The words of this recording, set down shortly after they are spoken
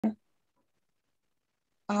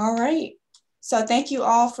All right. So thank you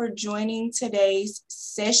all for joining today's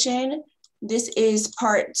session. This is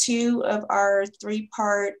part 2 of our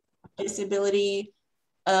 3-part disability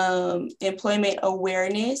employment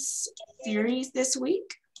awareness series this week.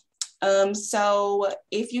 So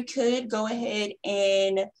if you could go ahead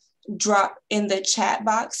and drop in the chat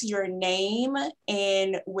box your name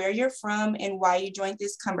and where you're from and why you joined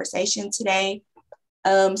this conversation today.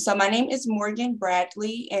 So my name is Morgan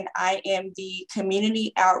Bradley, and I am the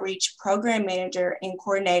Community Outreach Program Manager and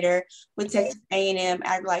Coordinator with Texas A&M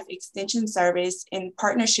AgriLife Extension Service in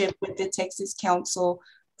partnership with the Texas Council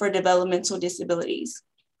for Developmental Disabilities.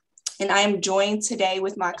 And I am joined today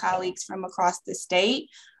with my colleagues from across the state,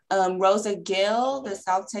 Rosa Gill, the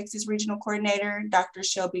South Texas Regional Coordinator, Dr.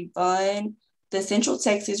 Shelby Bunn, the Central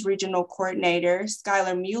Texas Regional Coordinator,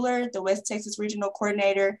 Skylar Mueller, the West Texas Regional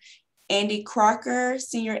Coordinator, Andy Crocker,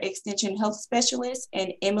 Senior Extension Health Specialist,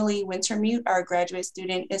 and Emily Wintermute, our Graduate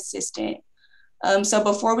Student Assistant. So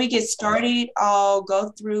before we get started, I'll go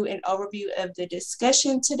through an overview of the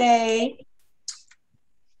discussion today.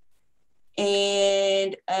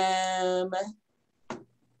 And a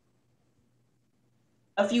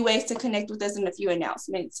few ways to connect with us and a few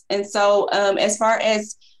announcements. And so as far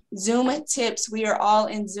as Zoom tips, we are all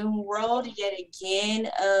in Zoom world yet again.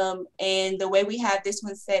 And the way we have this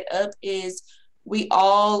one set up is we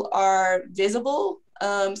all are visible.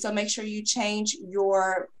 So make sure you change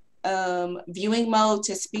your viewing mode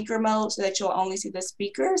to speaker mode so that you'll only see the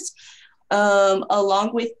speakers.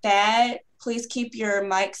 Along with that, please keep your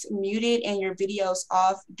mics muted and your videos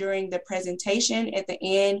off during the presentation. At the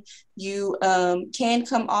end, you can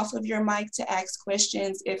come off of your mic to ask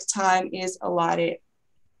questions if time is allotted.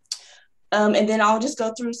 And then I'll just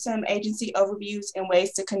go through some agency overviews and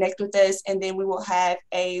ways to connect with us. And then we will have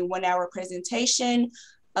a 1-hour presentation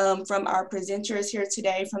from our presenters here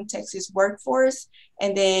today from Texas Workforce,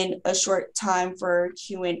 and then a short time for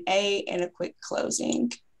Q&A and a quick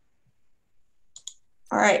closing.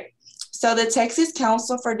 All right. So the Texas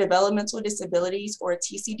Council for Developmental Disabilities, or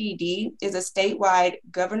TCDD, is a statewide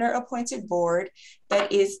governor-appointed board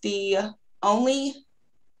that is the only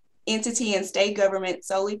entity in state government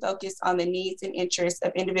solely focused on the needs and interests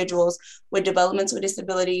of individuals with developmental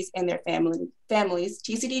disabilities and their families.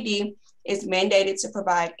 TCDD is mandated to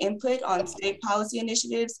provide input on state policy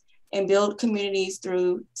initiatives and build communities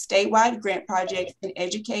through statewide grant projects and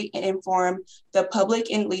educate and inform the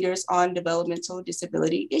public and leaders on developmental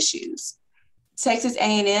disability issues. Texas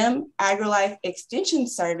A&M AgriLife Extension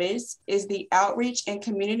Service is the outreach and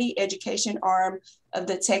community education arm of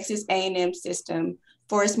the Texas A&M system.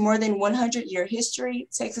 For its more than 100-year history,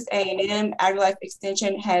 Texas A&M AgriLife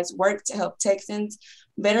Extension has worked to help Texans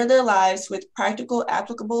better their lives with practical,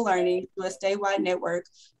 applicable learning through a statewide network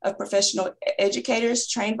of professional educators,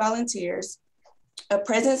 trained volunteers, a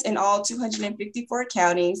presence in all 254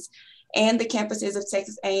 counties, and the campuses of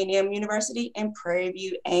Texas A&M University and Prairie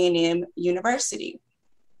View A&M University.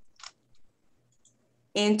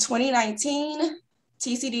 In 2019,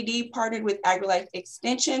 TCDD partnered with AgriLife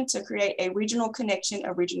Extension to create a regional connection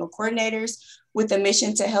of regional coordinators with a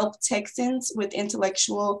mission to help Texans with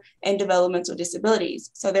intellectual and developmental disabilities.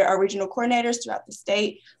 So there are regional coordinators throughout the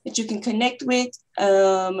state that you can connect with,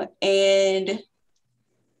 and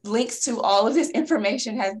links to all of this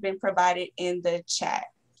information has been provided in the chat.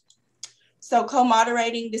 So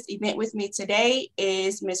co-moderating this event with me today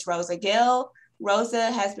is Ms. Rosa Gill. Rosa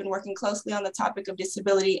has been working closely on the topic of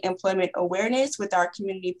disability employment awareness with our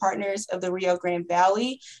community partners of the Rio Grande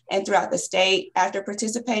Valley and throughout the state after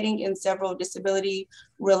participating in several disability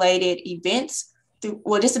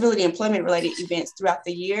employment related events throughout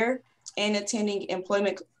the year and attending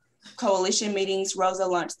employment coalition meetings. Rosa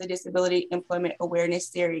launched the Disability Employment Awareness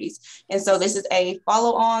Series. And so this is a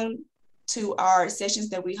follow-on to our sessions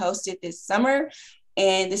that we hosted this summer.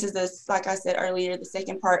 And this is, like I said earlier, the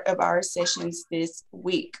second part of our sessions this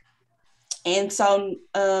week. And so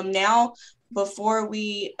now, before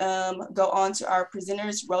we go on to our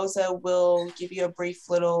presenters, Rosa will give you a brief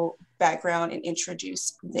little background and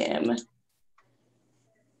introduce them.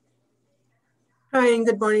 Hi, and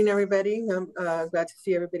good morning, everybody. I'm glad to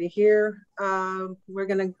see everybody here. We're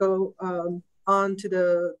gonna go on to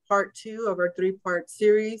the part 2 of our 3-part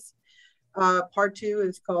series. Part 2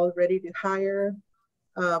 is called Ready to Hire,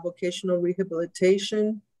 Vocational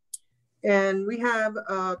Rehabilitation. And we have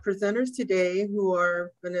presenters today who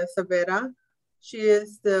are Vanessa Vera. She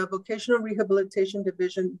is the Vocational Rehabilitation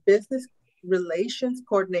Division Business Relations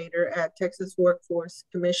Coordinator at Texas Workforce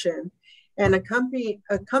Commission. And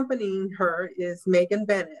accompanying her is Megan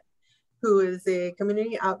Bennett, who is a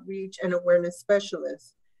Community Outreach and Awareness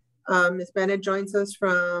Specialist. Ms. Bennett joins us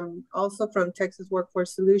also from Texas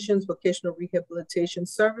Workforce Solutions, Vocational Rehabilitation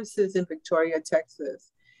Services in Victoria,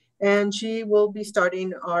 Texas. And she will be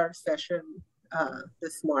starting our session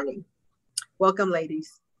this morning. Welcome,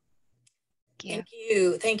 ladies. Thank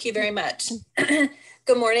you. Thank you very much.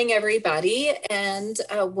 Good morning, everybody, and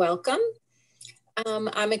welcome.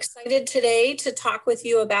 I'm excited today to talk with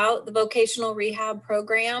you about the vocational rehab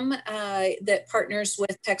program that partners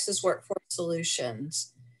with Texas Workforce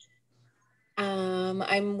Solutions.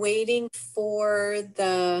 I'm waiting for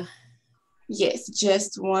the... Yes,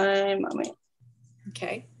 just one moment.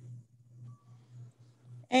 Okay.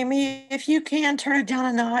 Amy, if you can turn it down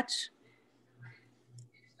a notch.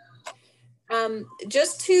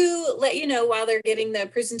 Just to let you know while they're getting the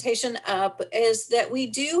presentation up is that we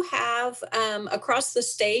do have across the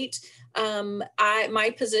state,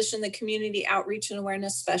 my position, the Community Outreach and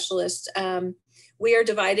Awareness Specialist, we are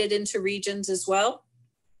divided into regions as well.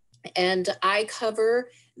 And I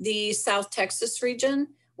cover the South Texas region,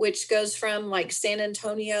 which goes from like San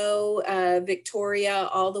Antonio, Victoria,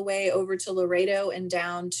 all the way over to Laredo and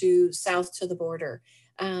down to south to the border.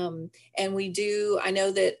 And we do, I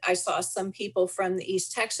know that I saw some people from the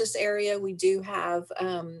East Texas area. We do have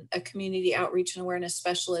a community outreach and awareness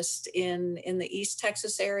specialist in the East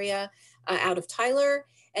Texas area out of Tyler.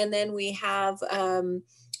 And then we have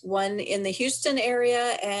one in the Houston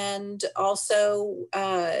area. And also,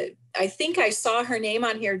 I think I saw her name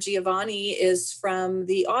on here, Giovanni, is from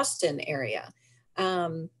the Austin area.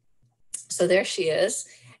 So there she is.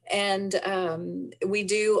 And we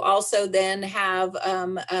do also then have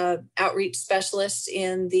outreach specialists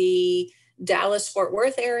in the Dallas-Fort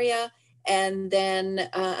Worth area, and then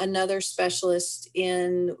another specialist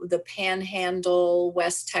in the Panhandle,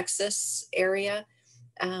 West Texas area.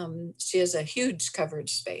 She has a huge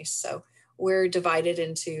coverage space, so we're divided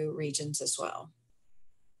into regions as well.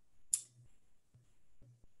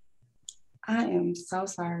 I am so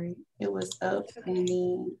sorry. It was up and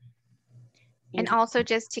then... And also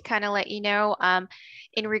just to kind of let you know,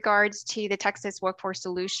 in regards to the Texas Workforce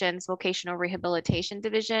Solutions Vocational Rehabilitation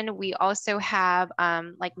Division, we also have,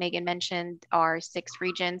 like Megan mentioned, our 6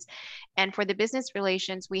 regions. And for the business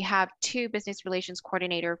relations, we have 2 business relations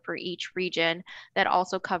coordinator for each region that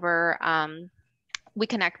also cover, we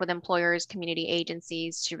connect with employers, community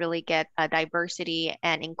agencies to really get diversity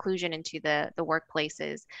and inclusion into the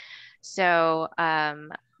workplaces. So,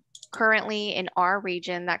 currently in our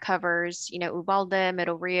region that covers, Uvalde,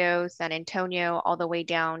 Middle Rio, San Antonio, all the way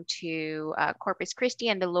down to Corpus Christi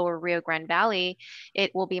and the lower Rio Grande Valley,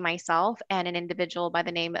 it will be myself and an individual by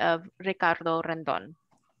the name of Ricardo Rendon.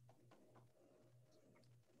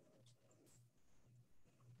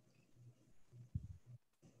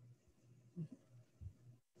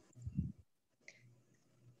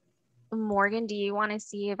 Morgan, do you want to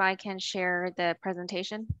see if I can share the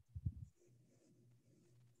presentation?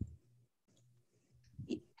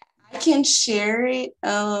 I can share it.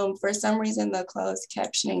 For some reason, the closed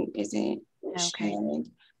captioning isn't sharing.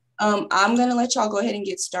 I'm gonna let y'all go ahead and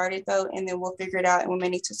get started though, and then we'll figure it out, and we may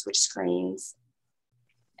need to switch screens.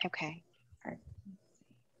 Okay. All right.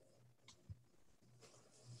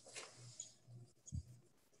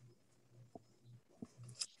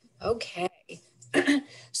 Okay.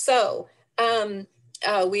 So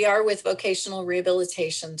we are with Vocational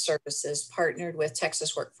Rehabilitation Services, partnered with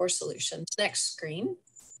Texas Workforce Solutions. Next screen.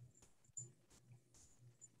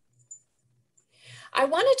 I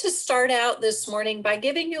wanted to start out this morning by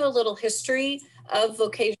giving you a little history of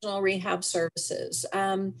vocational rehab services.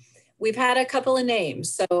 We've had a couple of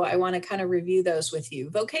names, so I want to kind of review those with you.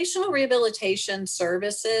 Vocational Rehabilitation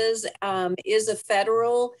Services is a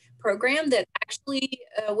federal program that actually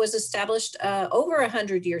was established over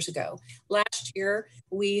 100 years ago. Last year,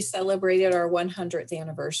 we celebrated our 100th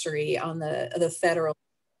anniversary on the federal.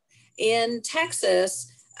 In Texas,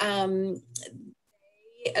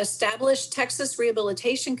 established Texas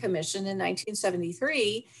Rehabilitation Commission in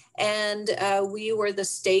 1973, and we were the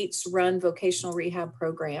state's run vocational rehab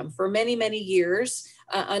program for many, many years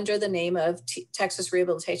under the name of Texas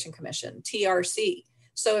Rehabilitation Commission, TRC.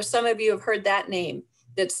 So if some of you have heard that name,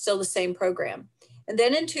 that's still the same program. And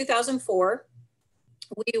then in 2004,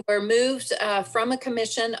 we were moved from a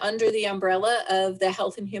commission under the umbrella of the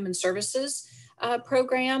Health and Human Services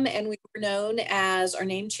program, and we were known as, our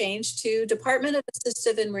name changed to Department of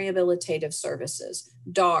Assistive and Rehabilitative Services,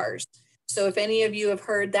 DARS. So if any of you have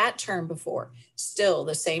heard that term before, still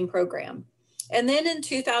the same program. And then in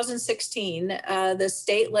 2016, the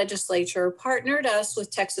state legislature partnered us with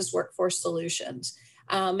Texas Workforce Solutions,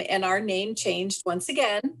 and our name changed once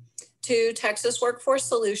again to Texas Workforce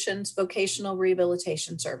Solutions Vocational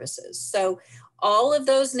Rehabilitation Services. So All of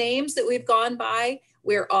those names that we've gone by,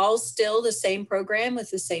 we're all still the same program with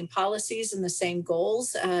the same policies and the same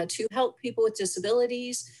goals to help people with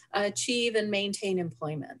disabilities achieve and maintain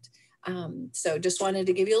employment. So just wanted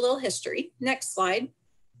to give you a little history. Next slide.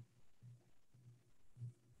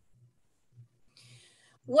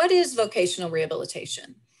 What is vocational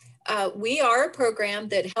rehabilitation? We are a program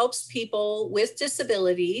that helps people with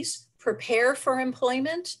disabilities prepare for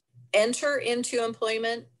employment, enter into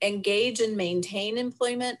employment, engage and maintain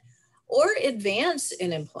employment, or advance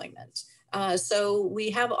in employment. So we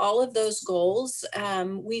have all of those goals.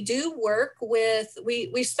 We do work with,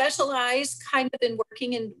 we specialize kind of in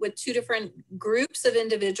working with two different groups of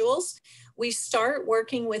individuals. We start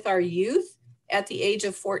working with our youth at the age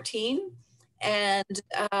of 14 and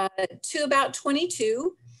to about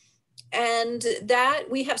 22. And that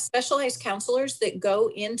we have specialized counselors that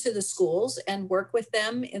go into the schools and work with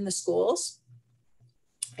them in the schools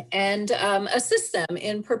and assist them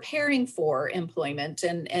in preparing for employment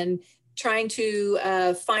and trying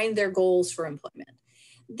to find their goals for employment.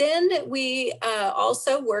 Then we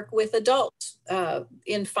also work with adults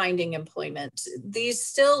in finding employment. It's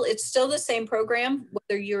still the same program,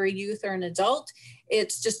 whether you're a youth or an adult.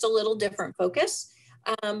 It's just a little different focus.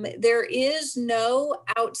 There is no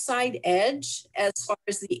outside edge as far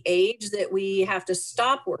as the age that we have to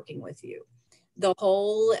stop working with you. The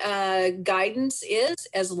whole guidance is,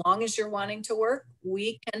 as long as you're wanting to work,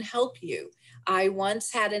 we can help you. I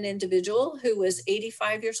once had an individual who was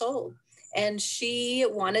 85 years old and she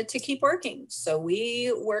wanted to keep working. So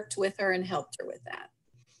we worked with her and helped her with that.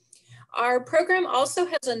 Our program also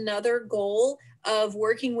has another goal of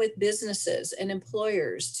working with businesses and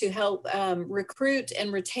employers to help recruit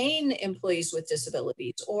and retain employees with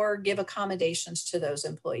disabilities or give accommodations to those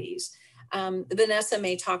employees. Vanessa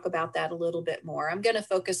may talk about that a little bit more. I'm going to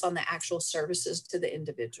focus on the actual services to the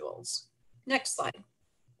individuals. Next slide.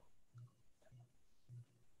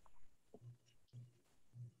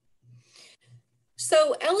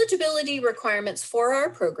 So eligibility requirements for our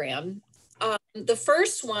program. The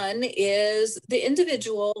first one is the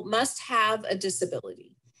individual must have a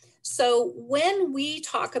disability. So when we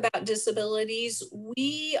talk about disabilities,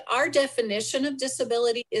 our definition of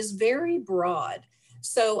disability is very broad.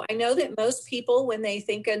 So I know that most people, when they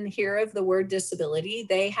think and hear of the word disability,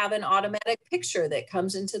 they have an automatic picture that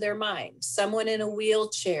comes into their mind. Someone in a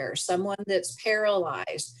wheelchair, someone that's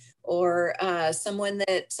paralyzed, or someone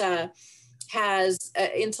that has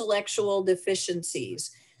intellectual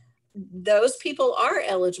deficiencies. Those people are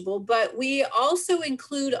eligible, but we also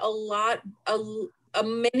include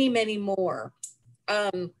many more.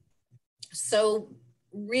 So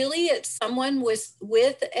really it's someone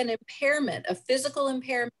with an impairment, a physical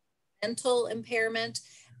impairment, mental impairment,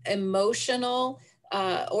 emotional,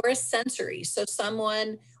 or a sensory. So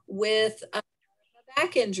someone with a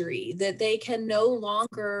back injury that they can no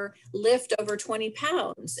longer lift over 20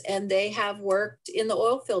 pounds and they have worked in the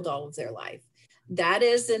oil field all of their life. That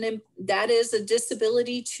is a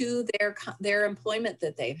disability to their employment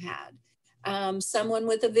that they've had. Someone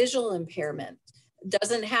with a visual impairment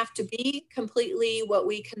doesn't have to be completely what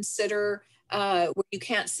we consider where you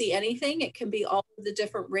can't see anything. It can be all of the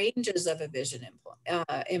different ranges of a vision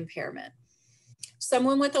impairment.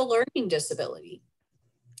 Someone with a learning disability.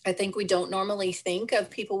 I think we don't normally think of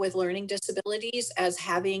people with learning disabilities as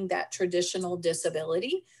having that traditional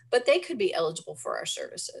disability, but they could be eligible for our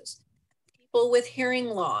services. People with hearing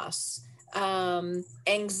loss,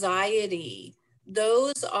 anxiety,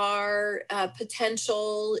 those are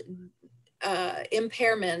potential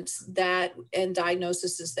impairments and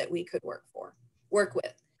diagnoses that we could work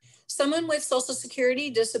with. Someone with Social Security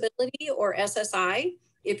disability or SSI,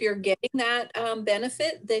 if you're getting that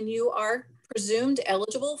benefit, then you are presumed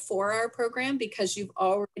eligible for our program because you've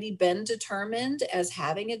already been determined as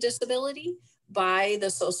having a disability by the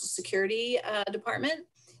Social Security Department.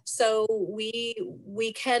 So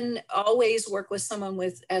we can always work with someone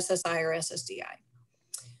with SSI or SSDI.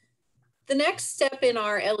 The next step in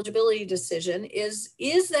our eligibility decision is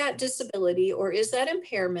that disability or is that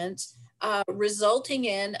impairment resulting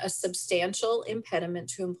in a substantial impediment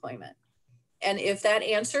to employment? And if that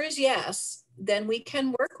answer is yes, then we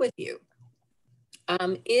can work with you.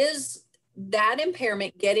 Is that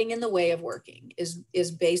impairment getting in the way of working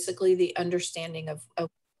is basically the understanding of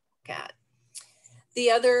CAT.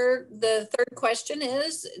 The third question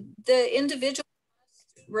is the individual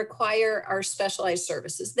must require our specialized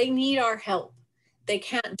services. They need our help. They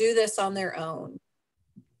can't do this on their own.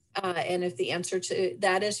 And if the answer to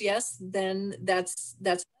that is yes, then that's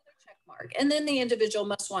another check mark. And then the individual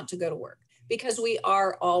must want to go to work because we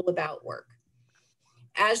are all about work.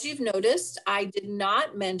 As you've noticed, I did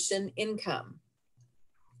not mention income.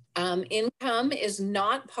 Income is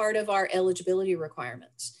not part of our eligibility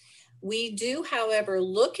requirements. We do, however,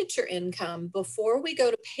 look at your income before we go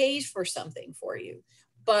to pay for something for you,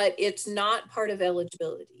 but it's not part of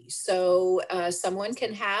eligibility. So someone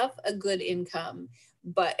can have a good income,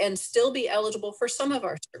 and still be eligible for some of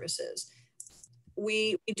our services.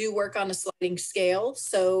 We do work on a sliding scale,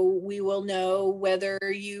 so we will know whether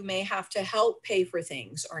you may have to help pay for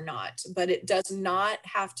things or not, but it does not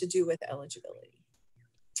have to do with eligibility.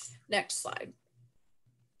 Next slide.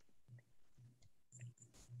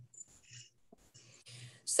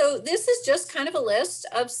 So this is just kind of a list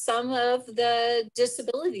of some of the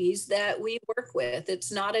disabilities that we work with. It's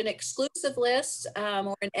not an exclusive list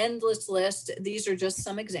or an endless list. These are just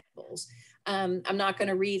some examples. I'm not going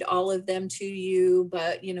to read all of them to you,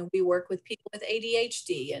 but we work with people with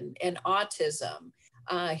ADHD and autism,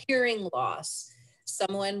 hearing loss,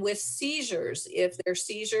 someone with seizures, if their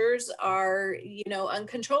seizures are,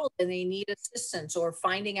 uncontrolled and they need assistance, or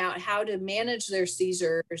finding out how to manage their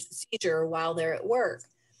seizure while they're at work.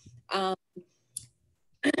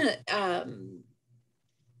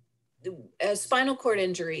 Spinal cord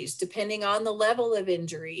injuries, depending on the level of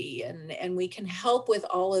injury, and we can help with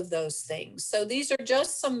all of those things. So these are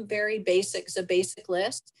just some very basics, a basic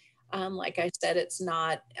list. Like I said, it's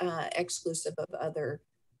not exclusive of other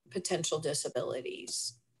potential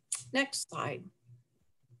disabilities. Next slide.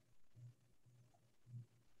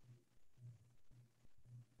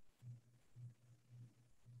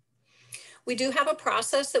 We do have a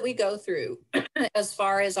process that we go through as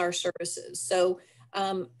far as our services. So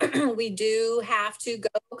we do have to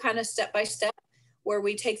go kind of step by step, where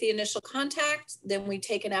we take the initial contact, then we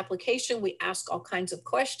take an application, we ask all kinds of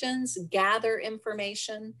questions, gather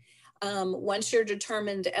information. Once you're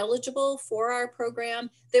determined eligible for our program,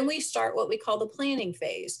 then we start what we call the planning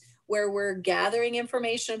phase, where we're gathering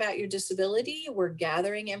information about your disability, we're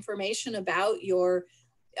gathering information about your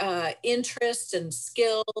interests and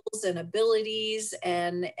skills and abilities,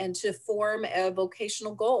 and to form a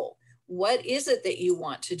vocational goal. What is it that you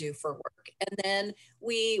want to do for work? And then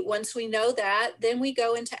once we know that, then we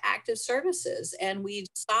go into active services and we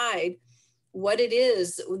decide what it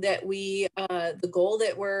is that the goal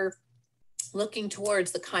that we're looking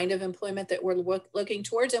towards, the kind of employment that we're looking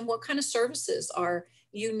towards, and what kind of services are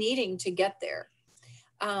you needing to get there.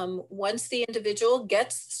 Once the individual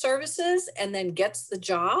gets services and then gets the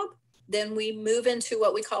job, then we move into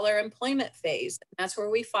what we call our employment phase. That's where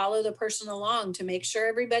we follow the person along to make sure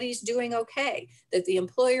everybody's doing okay, that the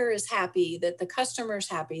employer is happy, that the customer's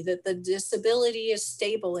happy, that the disability is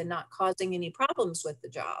stable and not causing any problems with the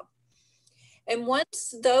job. And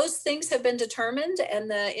once those things have been determined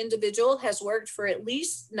and the individual has worked for at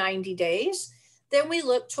least 90 days, then we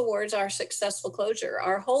look towards our successful closure.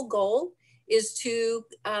 Our whole goal is to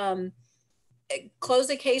close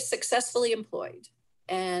a case successfully employed.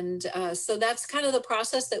 And so that's kind of the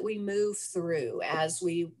process that we move through as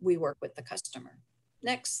we work with the customer.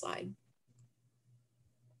 Next slide.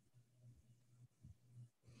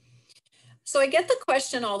 So I get the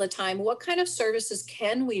question all the time, what kind of services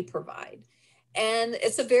can we provide? And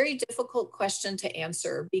it's a very difficult question to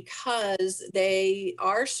answer because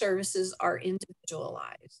our services are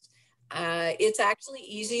individualized. It's actually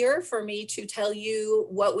easier for me to tell you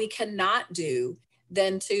what we cannot do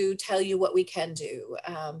than to tell you what we can do,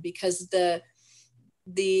 because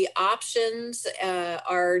the options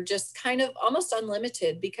are just kind of almost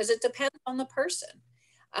unlimited, because it depends on the person.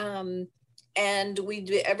 And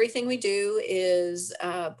everything we do is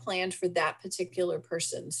planned for that particular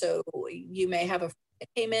person. So you may have a friend that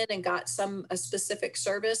came in and got a specific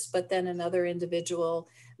service, but then another individual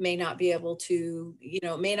may not be able to,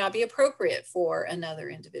 may not be appropriate for another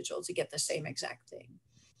individual to get the same exact thing.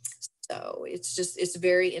 So it's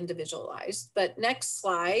very individualized. But next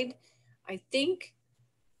slide, I think,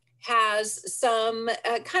 has some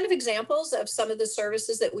kind of examples of some of the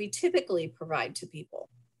services that we typically provide to people.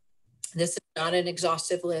 This is not an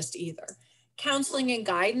exhaustive list either. Counseling and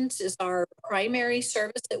guidance is our primary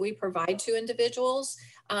service that we provide to individuals.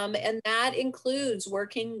 And that includes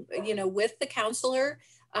working, with the counselor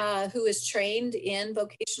who is trained in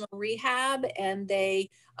vocational rehab, and they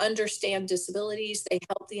understand disabilities. They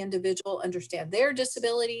help the individual understand their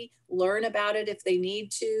disability, learn about it if they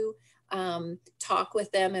need to, talk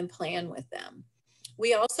with them and plan with them.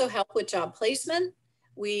 We also help with job placement.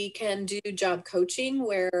 We can do job coaching,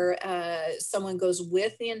 where someone goes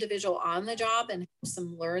with the individual on the job and helps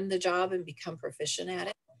them learn the job and become proficient at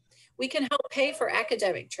it. We can help pay for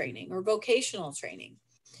academic training or vocational training.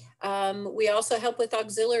 We also help with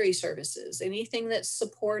auxiliary services, anything that's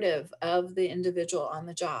supportive of the individual on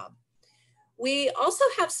the job. We also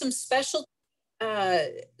have some special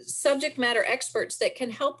subject matter experts that can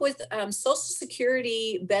help with Social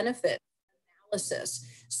Security benefit analysis.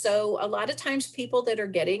 So a lot of times people that are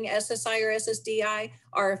getting SSI or SSDI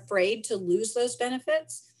are afraid to lose those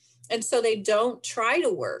benefits. And so they don't try to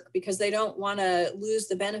work because they don't want to lose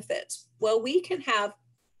the benefits. Well, we can have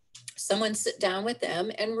someone sit down with them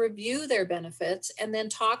and review their benefits and then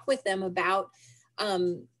talk with them about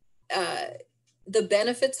the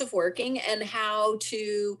benefits of working and how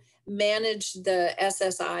to manage the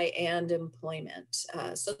SSI and employment.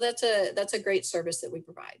 So that's a great service that we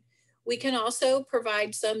provide. We can also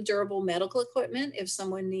provide some durable medical equipment if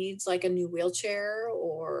someone needs like a new wheelchair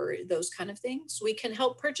or those kind of things. We can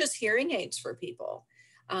help purchase hearing aids for people.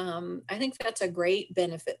 I think that's a great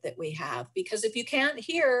benefit that we have, because if you can't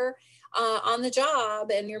hear on the job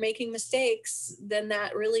and you're making mistakes, then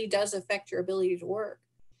that really does affect your ability to work.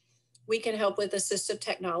 We can help with assistive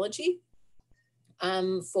technology.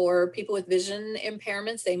 For people with vision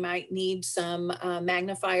impairments, they might need some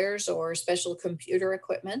magnifiers or special computer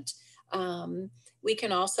equipment. We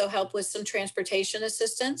can also help with some transportation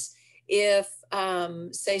assistance. If,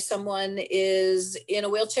 say, someone is in a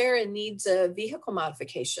wheelchair and needs a vehicle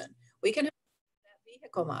modification, we can help with that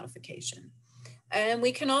vehicle modification. And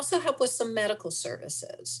we can also help with some medical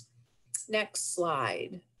services. Next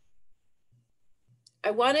slide.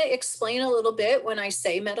 I want to explain a little bit when I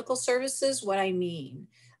say medical services, what I mean.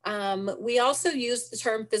 We also use the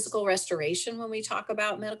term physical restoration when we talk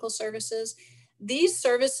about medical services. These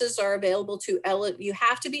services are available to, you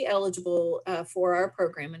have to be eligible for our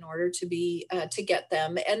program in order to be, to get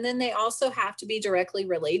them. And then they also have to be directly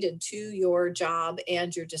related to your job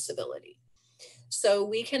and your disability. So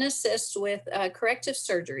we can assist with corrective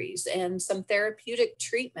surgeries and some therapeutic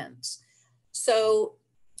treatments. So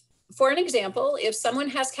for an example, if someone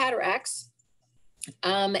has cataracts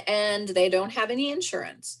and they don't have any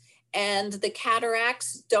insurance, and the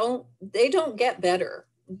cataracts don't get better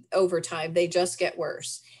over time, they just get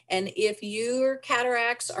worse. And if your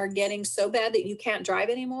cataracts are getting so bad that you can't drive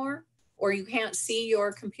anymore, or you can't see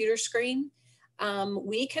your computer screen,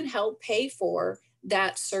 we can help pay for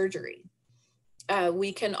that surgery.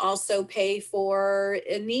 We can also pay for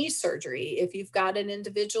a knee surgery. If you've got an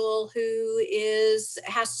individual who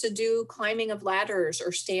has to do climbing of ladders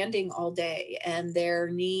or standing all day, and their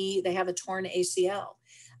knee, they have a torn ACL,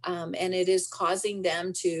 and it is causing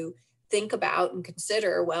them to think about and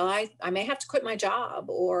consider, well, I may have to quit my job,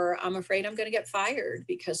 or I'm afraid I'm going to get fired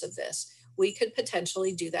because of this. We could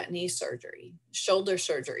potentially do that knee surgery. Shoulder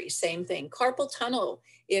surgery, same thing. Carpal tunnel,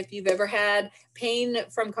 if you've ever had pain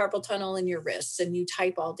from carpal tunnel in your wrists and you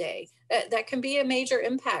type all day, that can be a major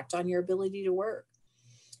impact on your ability to work.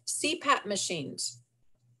 CPAP machines.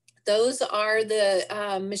 Those are the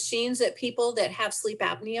machines that people that have sleep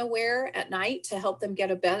apnea wear at night to help them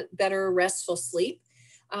get a better restful sleep.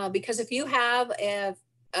 Because if you have a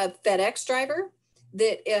FedEx driver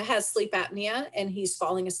that has sleep apnea and he's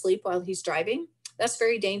falling asleep while he's driving, that's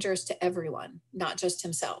very dangerous to everyone, not just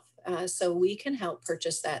himself. So we can help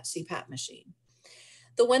purchase that CPAP machine.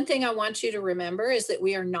 The one thing I want you to remember is that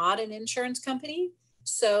we are not an insurance company.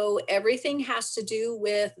 So everything has to do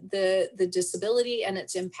with the disability and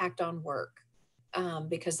its impact on work,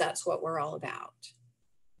 because that's what we're all about.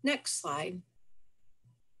 Next slide.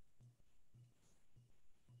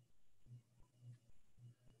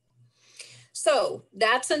 So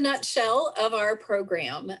that's a nutshell of our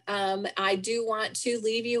program. I do want to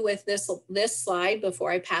leave you with this slide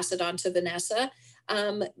before I pass it on to Vanessa.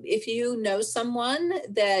 If you know someone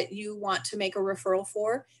that you want to make a referral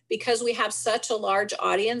for, because we have such a large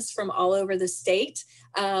audience from all over the state,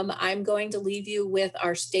 I'm going to leave you with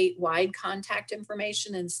our statewide contact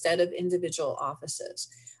information instead of individual offices.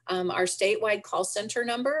 Our statewide call center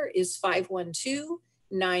number is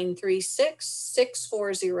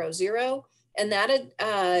 512-936-6400. And that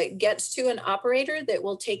gets to an operator that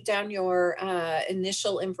will take down your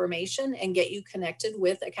initial information and get you connected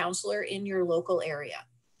with a counselor in your local area.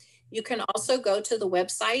 You can also go to the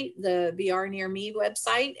website, the VR Near Me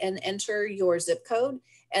website, and enter your zip code,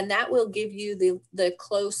 and that will give you the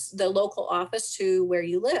local office to where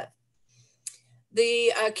you live.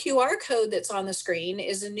 The QR code that's on the screen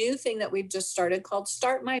is a new thing that we've just started called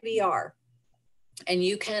Start My VR. And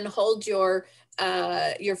you can hold your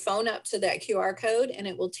phone up to that QR code and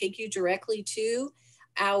it will take you directly to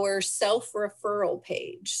our self-referral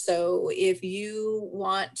page. So if you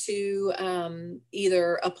want to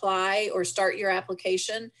either apply or start your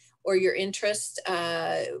application or your interest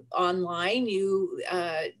online, you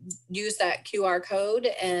use that QR code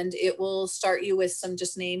and it will start you with some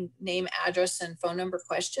just name, address, and phone number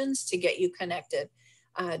questions to get you connected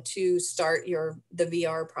to start the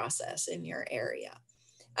VR process in your area.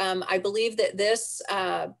 I believe that this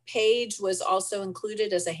page was also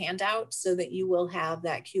included as a handout so that you will have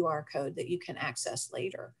that QR code that you can access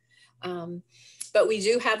later. But we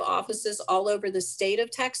do have offices all over the state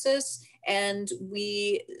of Texas, and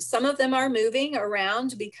some of them are moving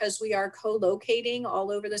around because we are co-locating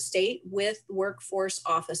all over the state with workforce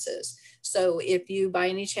offices. So if you by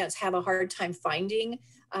any chance have a hard time finding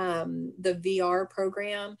the VR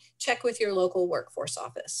program, check with your local workforce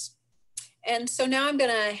office. And so now I'm going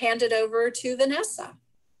to hand it over to Vanessa.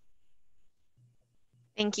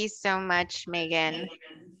 Thank you so much, Megan.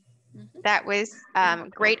 That was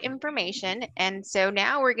great information. And so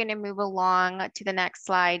now we're going to move along to the next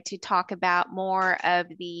slide to talk about more of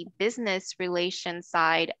the business relations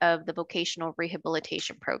side of the vocational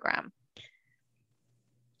rehabilitation program.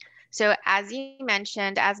 So as you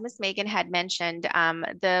mentioned, as Ms. Megan had mentioned,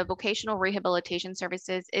 the vocational rehabilitation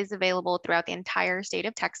services is available throughout the entire state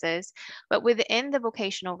of Texas. But within the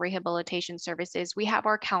vocational rehabilitation services, we have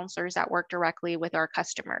our counselors that work directly with our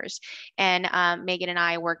customers. And Megan and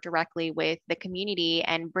I work directly with the community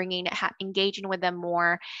and engaging with them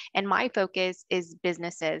more. And my focus is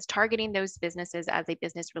businesses, targeting those businesses as a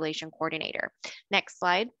business relation coordinator. Next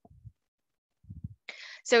slide.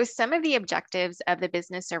 So some of the objectives of the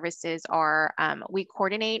business services are we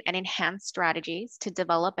coordinate and enhance strategies to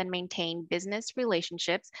develop and maintain business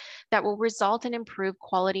relationships that will result in improved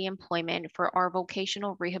quality employment for our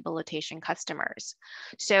vocational rehabilitation customers.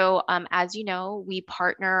 So as you know, we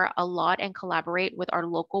partner a lot and collaborate with our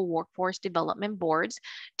local workforce development boards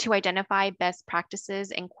to identify best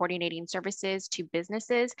practices and coordinating services to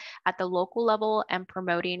businesses at the local level and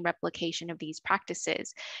promoting replication of these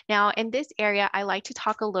practices. Now, in this area, I like to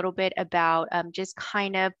talk a little bit about just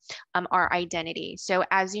kind of our identity. So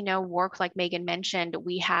as you know, work, like Megan mentioned,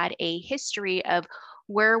 we had a history of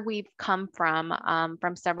where we've come from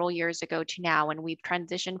several years ago to now, and we've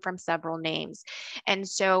transitioned from several names. And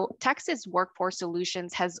so Texas Workforce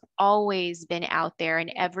Solutions has always been out there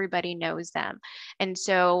and everybody knows them. And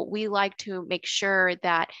so we like to make sure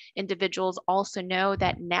that individuals also know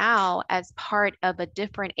that now, as part of a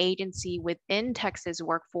different agency within Texas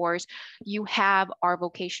Workforce, you have our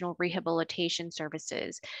vocational rehabilitation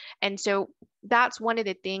services. And so that's one of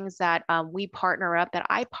the things that I partner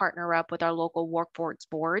up with our local workforce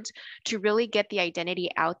boards to really get the identity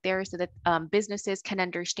out there so that businesses can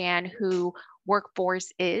understand who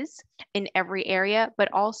workforce is in every area,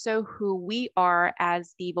 but also who we are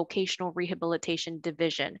as the vocational rehabilitation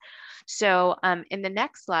division. So in the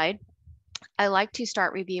next slide, I like to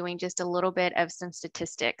start reviewing just a little bit of some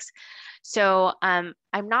statistics. So I'm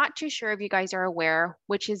not too sure if you guys are aware,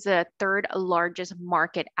 which is the third largest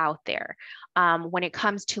market out there when it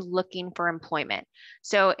comes to looking for employment.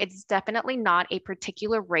 So it's definitely not a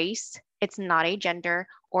particular race. It's not a gender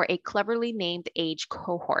or a cleverly named age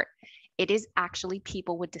cohort. It is actually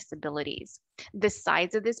people with disabilities. The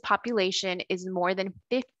size of this population is more than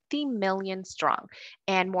 50 million strong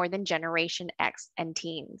and more than Generation X and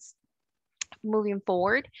teens. Moving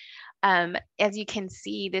forward, as you can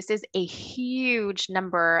see, this is a huge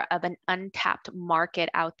number of an untapped market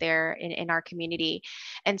out there in our community.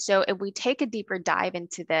 And so if we take a deeper dive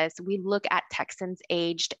into this, we look at Texans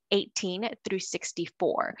aged 18 through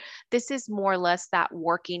 64. This is more or less that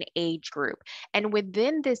working age group. And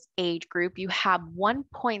within this age group, you have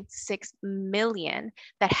 1.6 million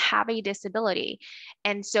that have a disability.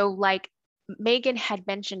 And so like Megan had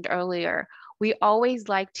mentioned earlier, we always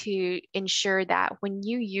like to ensure that when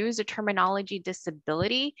you use a terminology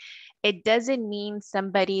disability, it doesn't mean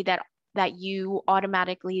somebody that you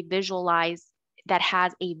automatically visualize that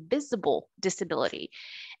has a visible disability.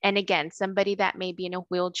 And again, somebody that may be in a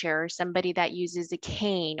wheelchair, or somebody that uses a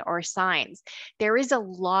cane or signs. There is a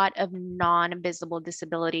lot of non-visible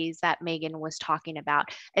disabilities that Megan was talking about,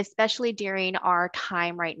 especially during our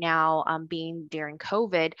time right now, being during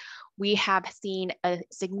COVID. We have seen a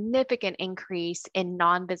significant increase in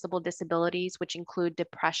non-visible disabilities, which include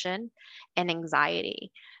depression and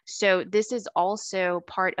anxiety. So this is also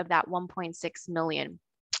part of that 1.6 million.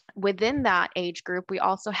 Within that age group, we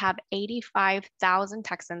also have 85,000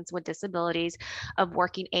 Texans with disabilities of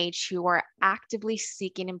working age who are actively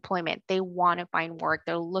seeking employment. They want to find work.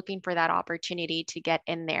 They're looking for that opportunity to get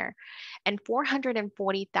in there. And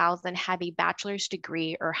 440,000 have a bachelor's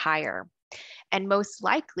degree or higher. And most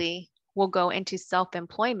likely will go into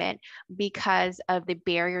self-employment because of the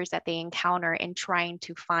barriers that they encounter in trying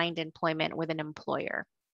to find employment with an employer.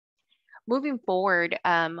 moving forward,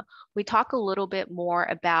 we talk a little bit more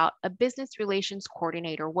about a business relations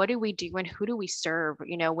coordinator. What do we do and who do we serve,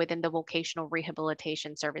 within the vocational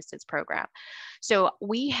rehabilitation services program? So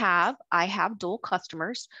I have dual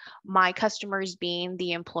customers, my customers being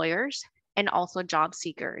the employers and also job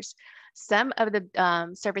seekers. Some of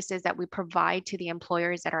the services that we provide to the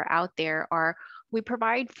employers that are out there are, we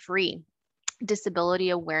provide free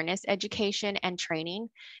disability awareness education and training.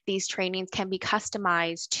 These trainings can be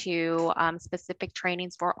customized to specific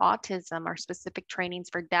trainings for autism or specific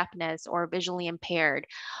trainings for deafness or visually impaired,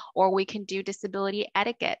 or we can do disability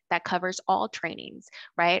etiquette that covers all trainings,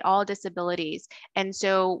 right? All disabilities. And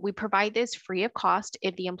so we provide this free of cost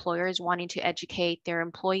if the employer is wanting to educate their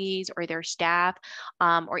employees or their staff,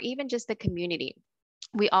 or even just the community.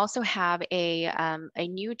 We also have a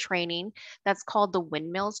new training that's called the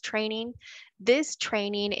windmills training. This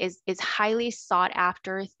training is highly sought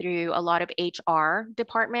after through a lot of HR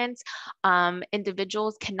departments.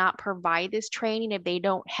 Individuals cannot provide this training if they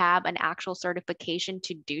don't have an actual certification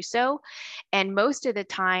to do so. And most of the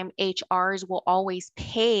time, HRs will always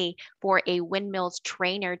pay for a windmills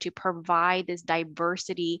trainer to provide this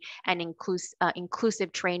diversity and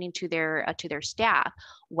inclusive training to their staff.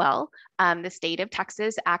 Well, the state of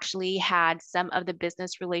Texas actually had some of the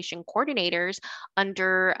business relation coordinators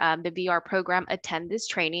under the VR program attend this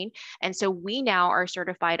training. And so we now are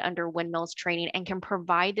certified under windmills training and can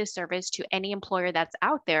provide this service to any employer that's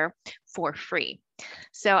out there for free.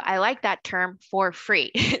 So I like that term, for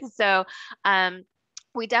free. So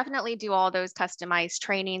we definitely do all those customized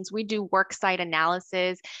trainings. We do work site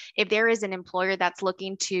analysis. If there is an employer that's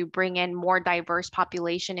looking to bring in more diverse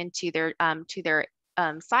population into their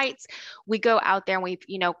sites, we go out there and we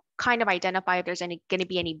kind of identify if there's going to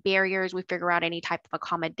be any barriers. We figure out any type of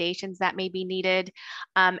accommodations that may be needed.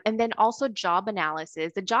 And then also job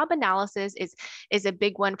analysis. The job analysis is a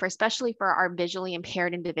big one, especially for our visually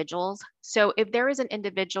impaired individuals. So if there is an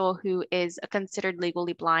individual who is considered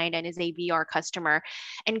legally blind and is a VR customer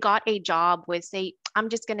and got a job with, say, I'm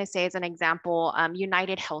just going to say as an example,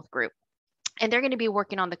 United Health Group, and they're going to be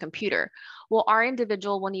working on the computer. Well, our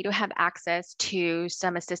individual will need to have access to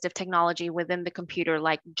some assistive technology within the computer,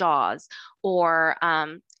 like JAWS or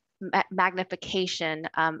magnification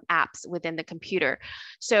apps within the computer.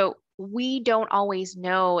 So we don't always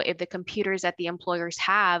know if the computers that the employers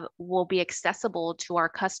have will be accessible to our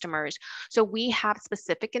customers. So we have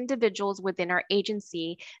specific individuals within our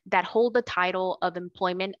agency that hold the title of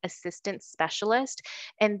employment assistant specialist,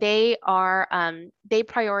 and they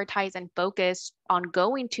prioritize and focus on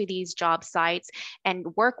going to these job sites and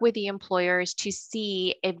work with the employers to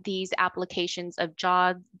see if these applications of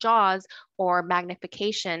JAWS or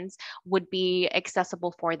magnifications would be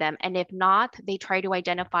accessible for them. And if not, they try to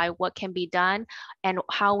identify what can be done and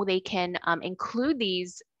how they can include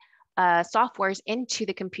these softwares into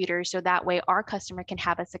the computer so that way our customer can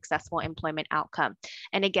have a successful employment outcome.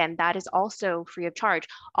 And again, that is also free of charge.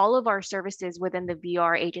 All of our services within the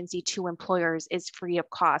VR agency to employers is free of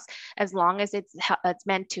cost, as long as it's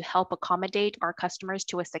meant to help accommodate our customers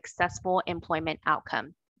to a successful employment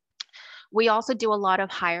outcome. We also do a lot of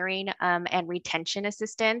hiring and retention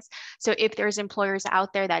assistance. So if there's employers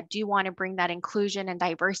out there that do want to bring that inclusion and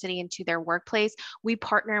diversity into their workplace, we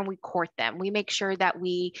partner and we court them. We make sure that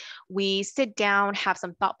we sit down, have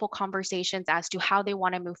some thoughtful conversations as to how they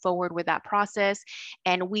want to move forward with that process.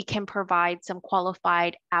 And we can provide some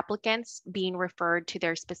qualified applicants being referred to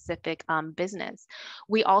their specific business.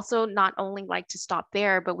 We also not only like to stop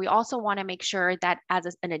there, but we also want to make sure that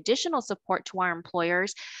as an additional support to our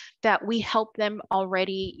employers, that we help them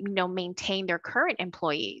already, maintain their current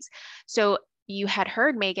employees. So you had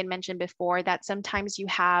heard Megan mention before that sometimes you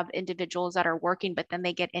have individuals that are working, but then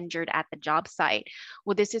they get injured at the job site.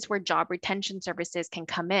 Well, this is where job retention services can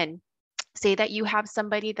come in. Say that you have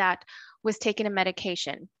somebody that was taking a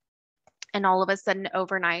medication, and all of a sudden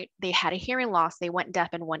overnight they had a hearing loss, they went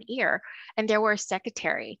deaf in one ear, and they were a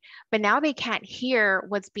secretary, but now they can't hear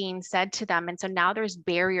what's being said to them. And so now there's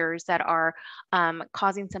barriers that are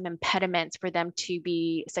causing some impediments for them to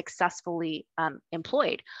be successfully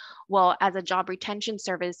employed. Well, as a job retention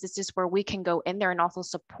service, this is where we can go in there and also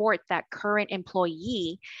support that current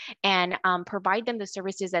employee and provide them the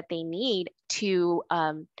services that they need to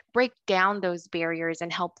break down those barriers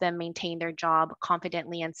and help them maintain their job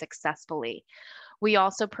confidently and successfully. We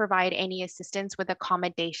also provide any assistance with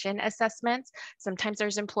accommodation assessments. Sometimes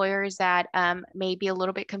there's employers that may be a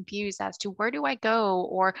little bit confused as to where do I go,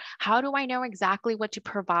 or how do I know exactly what to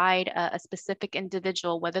provide a specific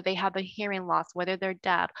individual, whether they have a hearing loss, whether they're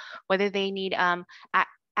deaf, whether they need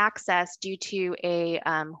access due to a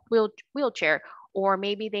wheelchair, or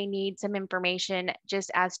maybe they need some information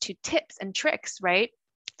just as to tips and tricks, right,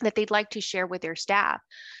 that they'd like to share with their staff.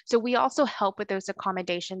 So we also help with those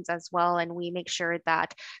accommodations as well. And we make sure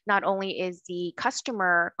that not only is the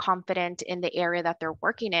customer confident in the area that they're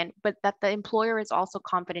working in, but that the employer is also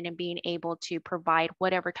confident in being able to provide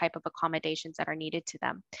whatever type of accommodations that are needed to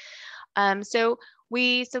them. So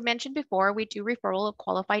mentioned before, we do referral of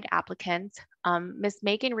qualified applicants. Ms.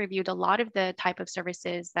 Megan reviewed a lot of the type of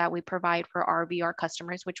services that we provide for our VR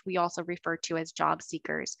customers, which we also refer to as job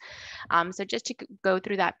seekers. So just to go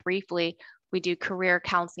through that briefly, we do career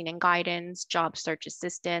counseling and guidance, job search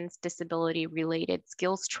assistance, disability related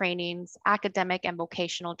skills trainings, academic and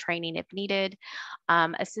vocational training if needed,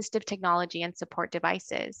 assistive technology and support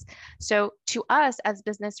devices. So to us as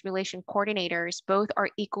business relation coordinators, both are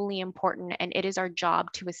equally important, and it is our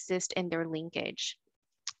job to assist in their linkage.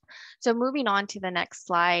 So moving on to the next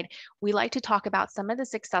slide, we like to talk about some of the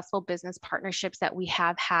successful business partnerships that we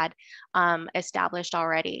have had established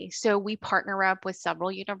already. So we partner up with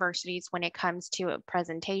several universities when it comes to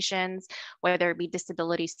presentations, whether it be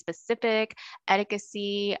disability specific,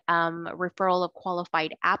 advocacy, referral of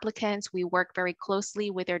qualified applicants. We work very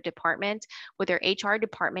closely with their department, with their HR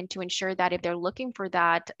department, to ensure that if they're looking for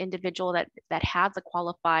that individual that has a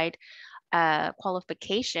qualified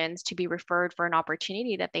qualifications to be referred for an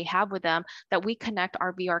opportunity that they have with them, that we connect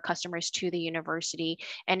our VR customers to the university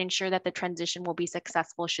and ensure that the transition will be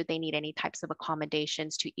successful should they need any types of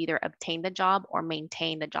accommodations to either obtain the job or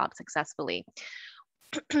maintain the job successfully.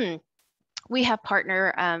 We have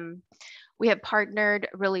partnered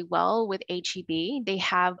really well with HEB. They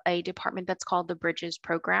have a department that's called the Bridges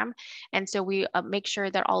program. And so we make sure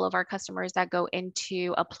that all of our customers that go in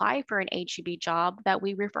to apply for an HEB job, that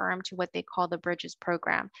we refer them to what they call the Bridges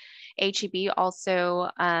program. HEB also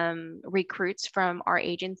recruits from our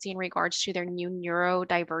agency in regards to their new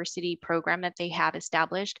neurodiversity program that they have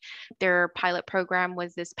established. Their pilot program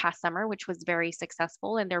was this past summer, which was very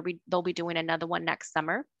successful, and they'll be doing another one next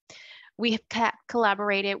summer. We have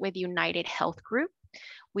collaborated with United Health Group.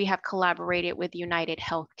 We have collaborated with United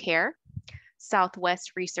Healthcare,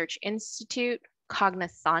 Southwest Research Institute,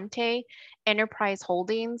 Cognosante, Enterprise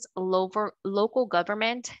Holdings, local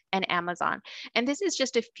government, and Amazon. And this is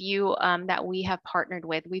just a few that we have partnered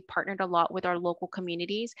with. We've partnered a lot with our local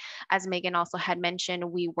communities. As Megan also had mentioned,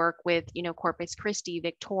 we work with, Corpus Christi,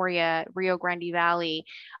 Victoria, Rio Grande Valley,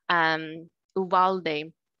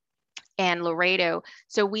 Uvalde, and Laredo.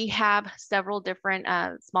 So we have several different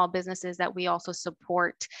small businesses that we also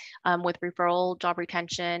support with referral, job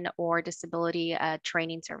retention, or disability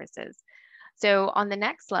training services. So on the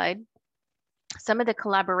next slide, some of the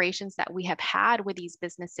collaborations that we have had with these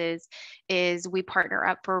businesses is we partner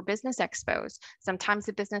up for business expos. Sometimes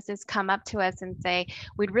the businesses come up to us and say,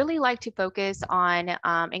 we'd really like to focus on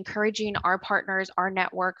encouraging our partners, our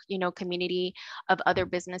network, community of other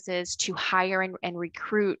businesses to hire and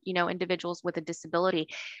recruit, individuals with a disability.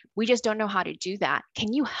 We just don't know how to do that.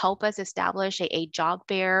 Can you help us establish a job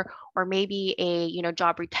fair or maybe a,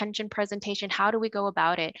 job retention presentation? How do we go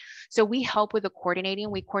about it? So we help with the coordinating.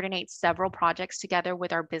 We coordinate several projects together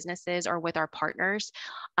with our businesses or with our partners.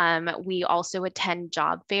 We also attend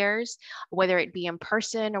job fairs, whether it be in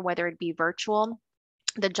person or whether it be virtual.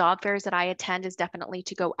 The job fairs that I attend is definitely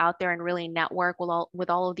to go out there and really network with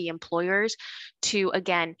all of the employers to,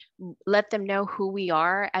 again, let them know who we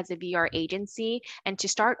are as a VR agency and to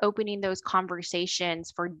start opening those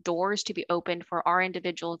conversations for doors to be opened for our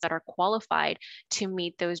individuals that are qualified to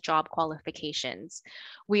meet those job qualifications.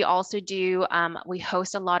 We also we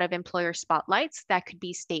host a lot of employer spotlights that could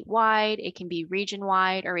be statewide, it can be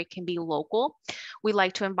region-wide, or it can be local. We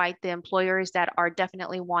like to invite the employers that are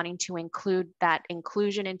definitely wanting to include that inclusion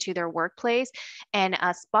into their workplace and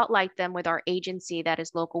spotlight them with our agency that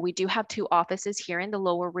is local. We do have 2 offices here in the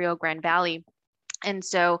lower Rio Grande Valley. And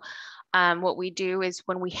so what we do is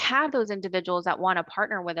when we have those individuals that want to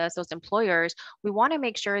partner with us, those employers, we want to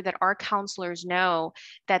make sure that our counselors know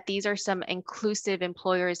that these are some inclusive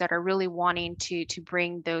employers that are really wanting to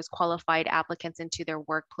bring those qualified applicants into their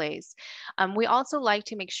workplace. We also like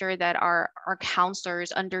to make sure that our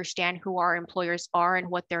counselors understand who our employers are and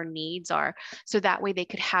what their needs are, so that way they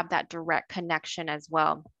could have that direct connection as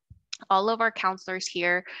well. All of our counselors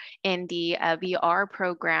here in the VR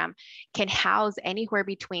program can house anywhere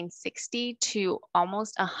between 60 to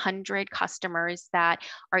almost 100 customers that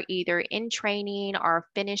are either in training, are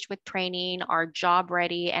finished with training, are job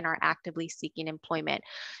ready, and are actively seeking employment.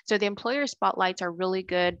 So the employer spotlights are really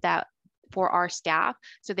good that for our staff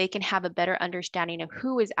so they can have a better understanding of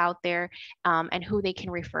who is out there and who they can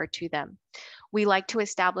refer to them. We like to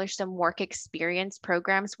establish some work experience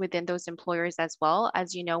programs within those employers as well.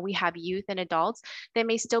 As you know, we have youth and adults that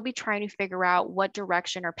may still be trying to figure out what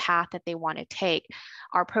direction or path that they want to take.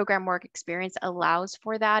 Our program work experience allows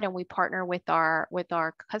for that, and we partner with our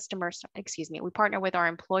customers, we partner with our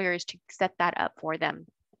employers to set that up for them.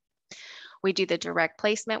 We do the direct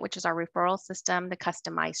placement, which is our referral system, the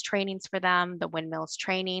customized trainings for them, the windmills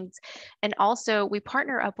trainings. And also we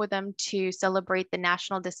partner up with them to celebrate the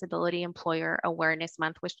National Disability Employer Awareness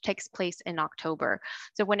Month, which takes place in October.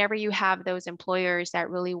 So whenever you have those employers that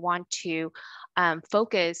really want to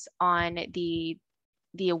focus on the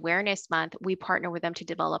awareness month, we partner with them to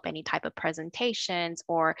develop any type of presentations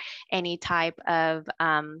or any type of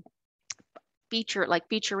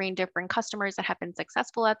featuring different customers that have been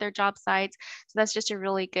successful at their job sites. So that's just a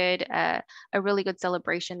really good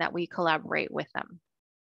celebration that we collaborate with them.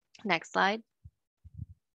 Next slide.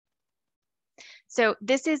 So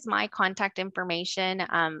this is my contact information.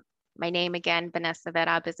 My name again, Vanessa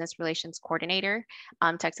Vera, Business Relations Coordinator,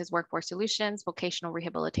 Texas Workforce Solutions, Vocational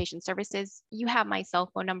Rehabilitation Services. You have my cell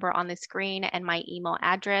phone number on the screen and my email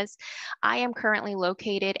address. I am currently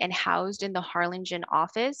located and housed in the Harlingen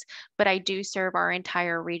office, but I do serve our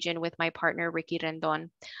entire region with my partner, Ricky Rendon.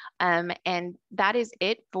 And that is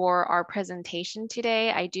it for our presentation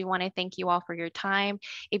today. I do want to thank you all for your time.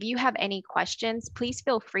 If you have any questions, please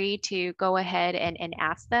feel free to go ahead and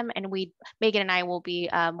ask them. And Megan and I will be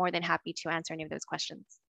more than happy to answer any of those questions.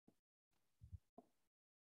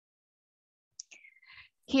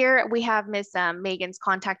 Here we have Miss Megan's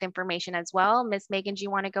contact information as well. Miss Megan, do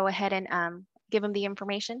you want to go ahead and give them the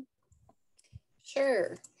information?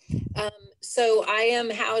 Sure. So I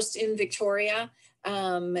am housed in Victoria,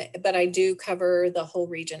 but I do cover the whole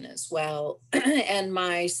region as well. And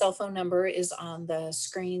my cell phone number is on the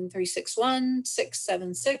screen,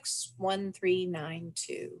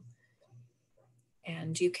 361-676-1392.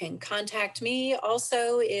 And you can contact me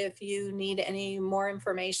also if you need any more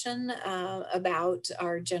information about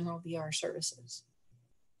our general VR services.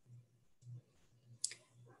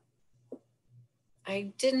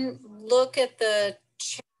 I didn't look at the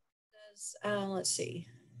chat. Let's see.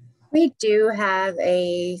 We do have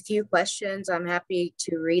a few questions. I'm happy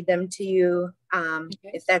to read them to you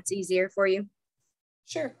if that's easier for you.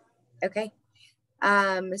 Sure. Okay.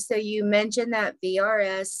 So you mentioned that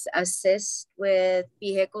VRS assists with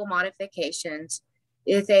vehicle modifications.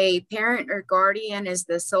 If a parent or guardian is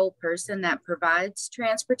the sole person that provides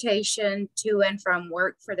transportation to and from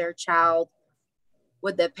work for their child,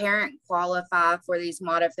 would the parent qualify for these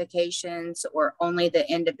modifications or only the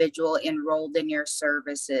individual enrolled in your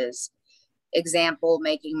services? Example,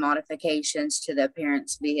 making modifications to the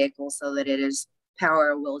parent's vehicle so that it is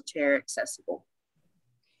power wheelchair accessible.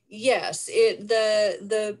 Yes,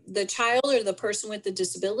 the child or the person with the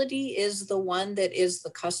disability is the one that is the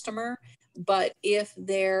customer, but if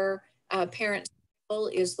their parent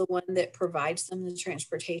is the one that provides them the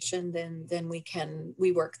transportation, then we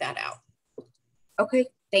work that out. Okay,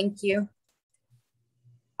 thank you.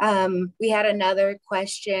 We had another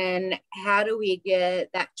question. How do we get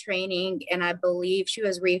that training? And I believe she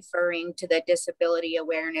was referring to the disability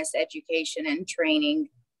awareness education and training.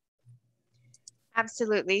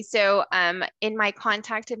 Absolutely. So in my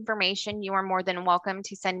contact information, you are more than welcome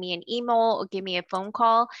to send me an email or give me a phone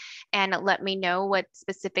call and let me know what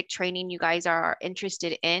specific training you guys are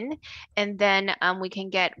interested in. And then we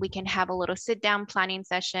can have a little sit down planning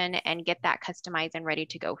session and get that customized and ready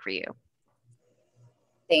to go for you.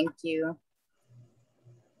 Thank you.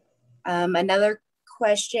 Another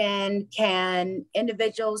question, can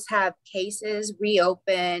individuals have cases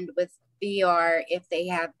reopened with VR if they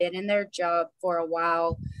have been in their job for a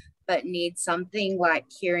while but need something like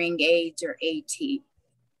hearing aids or AT?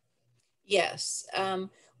 Yes.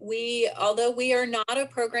 Although we are not a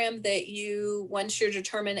program that once you're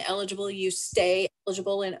determined eligible, you stay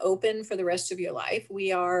eligible and open for the rest of your life.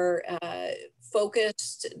 We are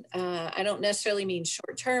focused, I don't necessarily mean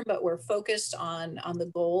short term, but we're focused on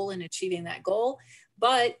the goal and achieving that goal.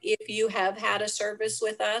 But if you have had a service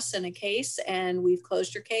with us in a case and we've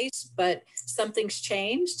closed your case, but something's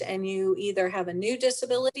changed and you either have a new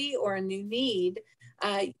disability or a new need,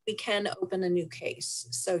 we can open a new case.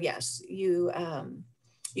 So yes, you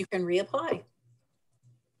can reapply.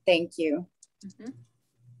 Thank you.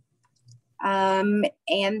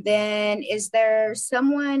 And then is there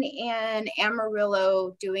someone in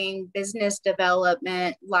Amarillo doing business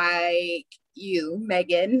development like you,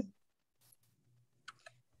 Megan?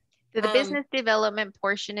 So the business development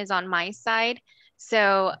portion is on my side.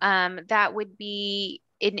 So that would be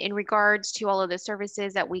in regards to all of the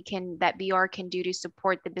services that that VR can do to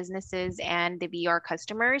support the businesses and the VR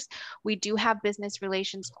customers, we do have business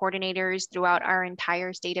relations coordinators throughout our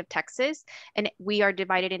entire state of Texas, and we are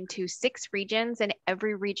divided into 6 regions, and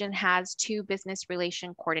every region has 2 business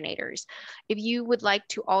relation coordinators. If you would like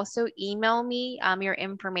to also email me your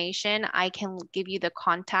information, I can give you the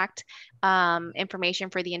contact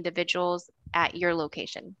information for the individuals at your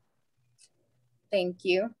location. Thank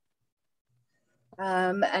you.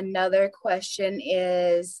 Another question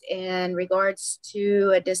is in regards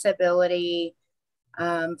to a disability,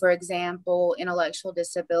 for example, intellectual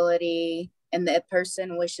disability, and the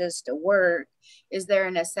person wishes to work, is there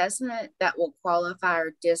an assessment that will qualify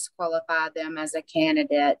or disqualify them as a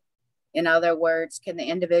candidate? In other words, can the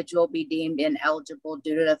individual be deemed ineligible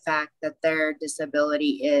due to the fact that their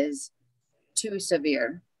disability is too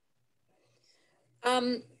severe?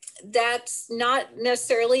 That's not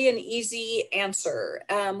necessarily an easy answer.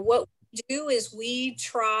 What we do is we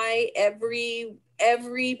try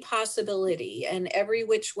every possibility and every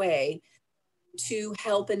which way to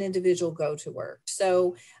help an individual go to work.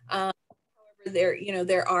 So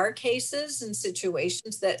there are cases and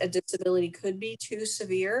situations that a disability could be too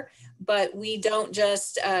severe, but we don't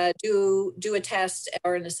just do a test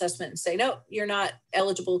or an assessment and say, no, you're not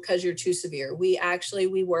eligible because you're too severe. We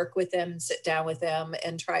work with them and sit down with them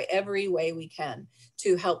and try every way we can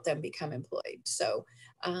to help them become employed. So,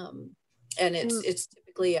 and it's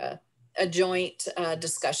typically a joint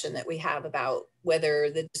discussion that we have about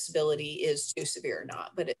whether the disability is too severe or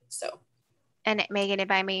not, but so. And Megan,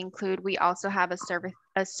 if I may include, we also have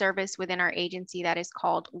a service within our agency that is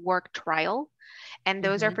called Work Trial. And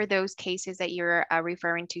those are for those cases that you're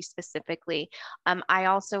referring to specifically. I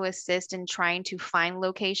also assist in trying to find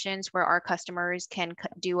locations where our customers can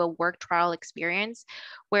do a work trial experience,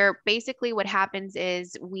 where basically what happens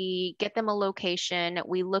is we get them a location,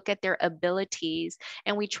 we look at their abilities,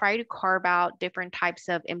 and we try to carve out different types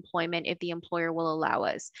of employment if the employer will allow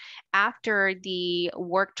us. After the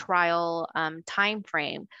work trial time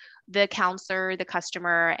frame, the counselor, the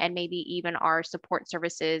customer, and maybe even our support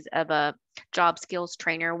services of a job skills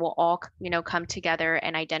trainer will all, come together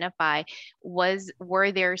and identify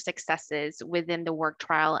were there successes within the work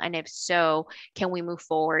trial, and if so, can we move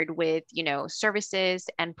forward with, services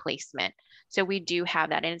and placement. So we do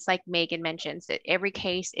have that, and it's like Megan mentions that every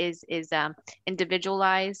case is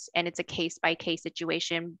individualized, and it's a case by case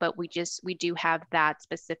situation, but we do have that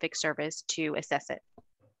specific service to assess it.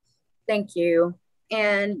 Thank you.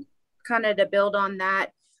 And kind of to build on that,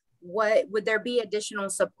 what would there be additional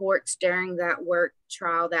supports during that work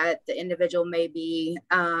trial that the individual may be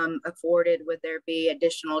afforded? Would there be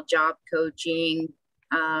additional job coaching,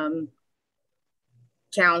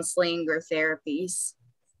 counseling, or therapies?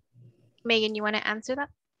 Megan, you want to answer that?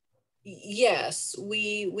 Yes,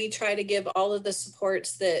 we try to give all of the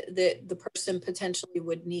supports that the person potentially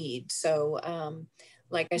would need. So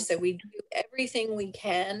like I said, we do everything we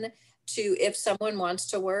can to, if someone wants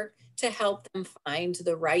to work, to help them find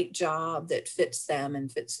the right job that fits them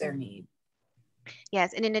and fits their need.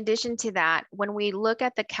 Yes, and in addition to that, when we look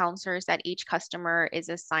at the counselors that each customer is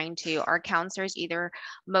assigned to, our counselors, either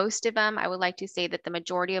most of them, I would like to say that the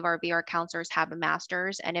majority of our VR counselors have a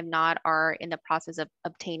master's, and if not, are in the process of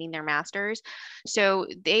obtaining their master's. So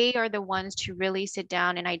they are the ones to really sit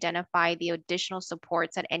down and identify the additional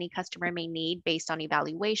supports that any customer may need based on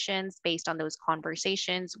evaluations, based on those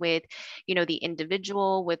conversations with, the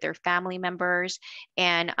individual, with their family members,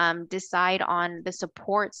 and decide on the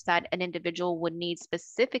supports that an individual would need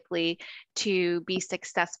specifically to be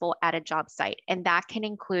successful at a job site. And that can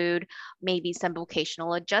include maybe some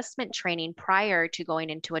vocational adjustment training prior to going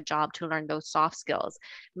into a job to learn those soft skills.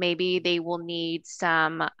 Maybe they will need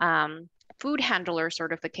some food handler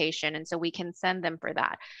certification, and so we can send them for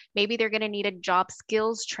that. Maybe they're going to need a job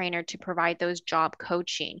skills trainer to provide those job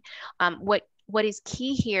coaching. What is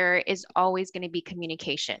key here is always going to be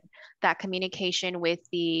communication, that communication with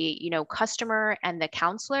the, customer and the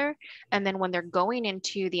counselor. And then when they're going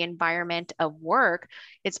into the environment of work,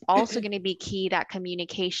 it's also going to be key that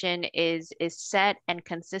communication is set and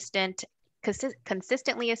consistently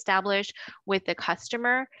established with the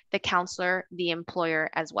customer, the counselor, the employer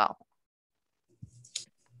as well.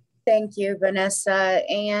 Thank you, Vanessa.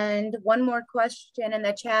 And one more question in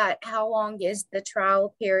the chat. How long is the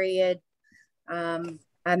trial period? I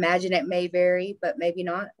imagine it may vary, but maybe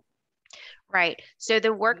not. Right. So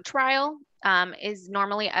the work trial is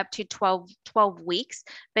normally up to 12 weeks,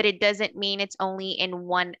 but it doesn't mean it's only in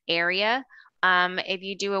one area. If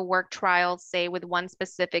you do a work trial, say with one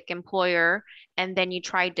specific employer, and then you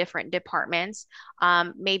try different departments,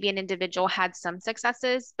 maybe an individual had some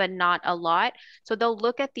successes, but not a lot. So they'll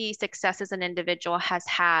look at the successes an individual has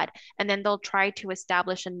had, and then they'll try to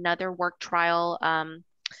establish another work trial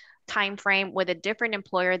time frame with a different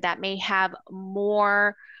employer that may have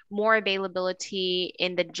more availability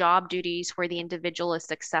in the job duties where the individual is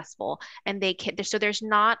successful. And they can, so there's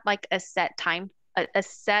not like a set time, a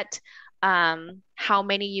set how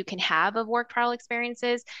many you can have of work trial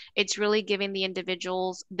experiences. It's really giving the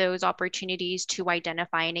individuals those opportunities to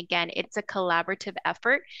identify. And again, it's a collaborative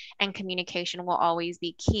effort, and communication will always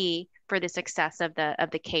be key for the success of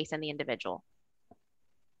the case and the individual.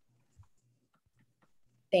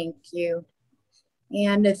 Thank you.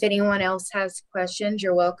 And if anyone else has questions,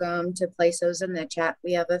 you're welcome to place those in the chat.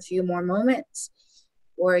 We have a few more moments,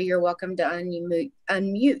 or you're welcome to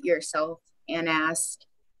unmute yourself and ask.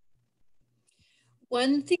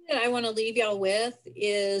 One thing that I want to leave y'all with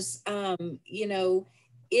is, you know,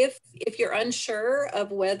 if you're unsure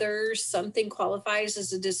of whether something qualifies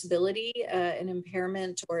as a disability, an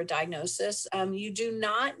impairment, or a diagnosis, you do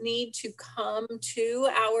not need to come to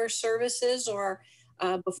our services or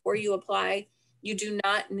before you apply. You do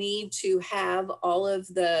not need to have all of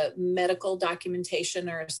the medical documentation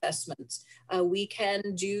or assessments. We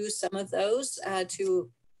can do some of those to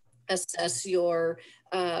assess your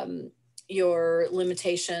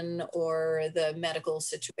limitation or the medical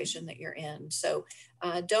situation that you're in. So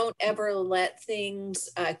don't ever let things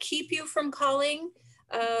keep you from calling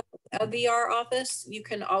a VR office. You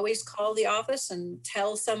can always call the office and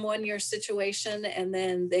tell someone your situation, and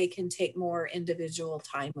then they can take more individual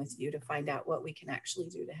time with you to find out what we can actually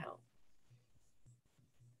do to help.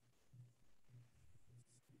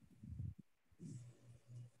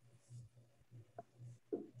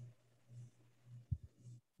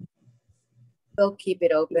 We'll keep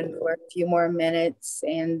it open for a few more minutes,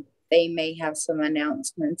 and they may have some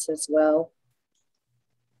announcements as well.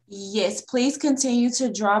 Yes, please continue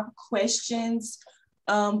to drop questions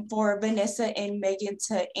for Vanessa and Megan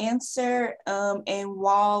to answer. And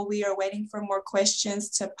while we are waiting for more questions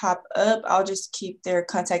to pop up, I'll just keep their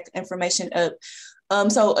contact information up.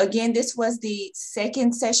 So again, this was the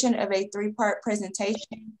second session of a 3-part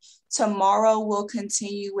presentation. Tomorrow we'll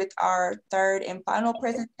continue with our third and final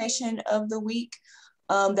presentation of the week.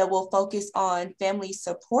 That will focus on family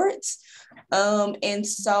supports. And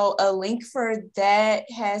so a link for that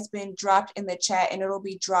has been dropped in the chat, and it'll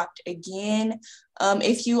be dropped again.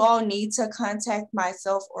 If you all need to contact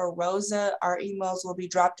myself or Rosa, our emails will be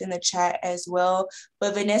dropped in the chat as well.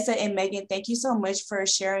 But Vanessa and Megan, thank you so much for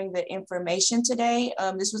sharing the information today.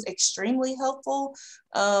 This was extremely helpful.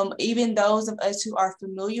 Even those of us who are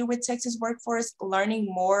familiar with Texas workforce, learning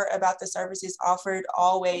more about the services offered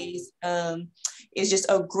always is just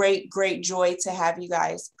a great, great joy to have you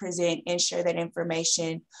guys present and share that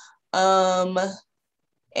information.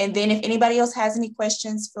 And then if anybody else has any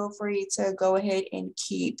questions, feel free to go ahead and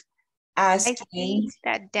keep asking. I see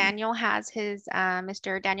that Daniel has his,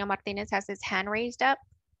 Mr. Daniel Martinez has his hand raised up.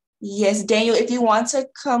 Yes, Daniel, if you want to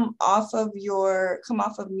come off of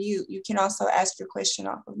mute, you can also ask your question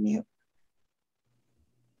off of mute.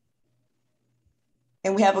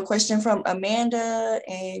 And we have a question from Amanda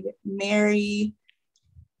and Mary.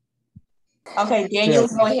 Okay, Daniel,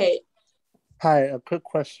 yes. Go ahead. Hi, a quick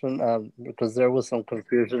question, because there was some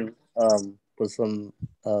confusion with some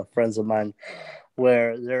friends of mine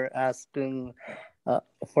where they're asking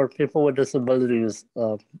for people with disabilities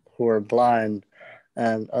who are blind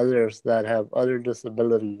and others that have other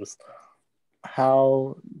disabilities.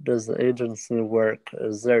 How does the agency work?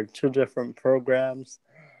 Is there 2 different programs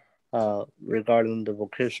regarding the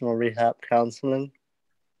vocational rehab counseling?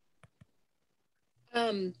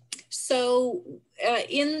 So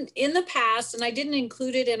in the past, and I didn't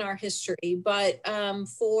include it in our history, but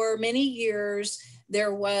for many years,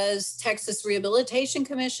 there was Texas Rehabilitation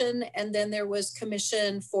Commission, and then there was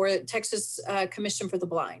Texas Commission for the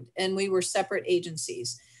Blind, and we were separate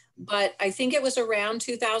agencies. But I think it was around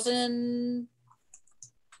 2004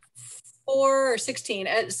 or 16,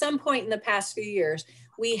 at some point in the past few years,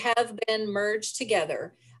 we have been merged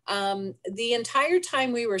together. The entire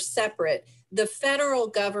time we were separate, the federal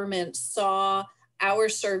government saw our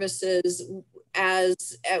services as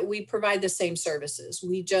we provide the same services.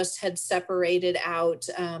 We just had separated out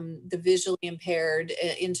the visually impaired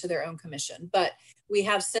into their own commission, but we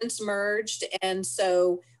have since merged. And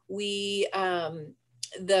so we,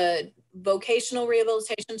 the Vocational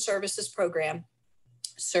Rehabilitation Services Program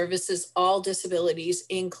services all disabilities,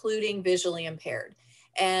 including visually impaired.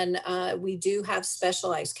 And we do have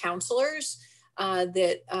specialized counselors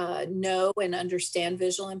that know and understand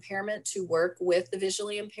visual impairment to work with the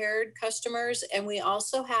visually impaired customers. And we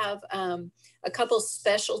also have a couple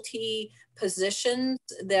specialty positions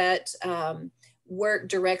that work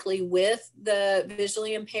directly with the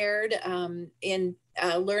visually impaired in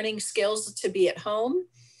learning skills to be at home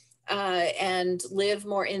and live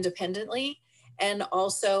more independently, and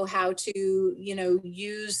also how to, you know,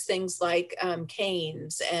 use things like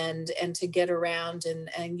canes and to get around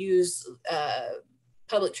and use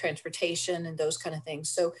public transportation and those kind of things.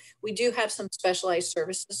 So we do have some specialized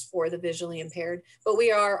services for the visually impaired, but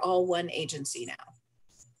we are all one agency now.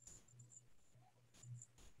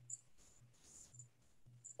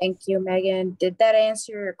 Thank you, Megan. Did that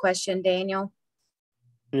answer your question, Daniel?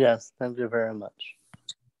 Yes, thank you very much.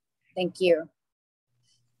 Thank you.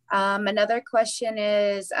 Another question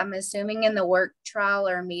is, I'm assuming in the work trial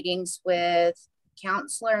or meetings with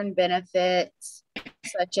counselor and benefits,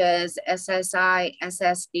 such as SSI,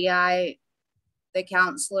 SSDI, the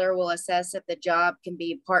counselor will assess if the job can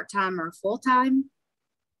be part-time or full-time?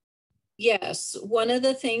 Yes, one of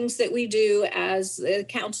the things that we do as a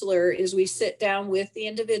counselor is we sit down with the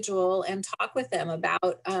individual and talk with them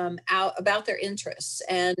about their interests.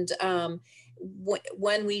 And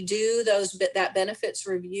when we do that benefits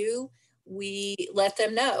review, we let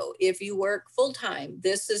them know, if you work full-time,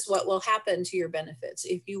 this is what will happen to your benefits.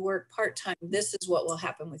 If you work part-time, this is what will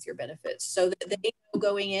happen with your benefits, so that they know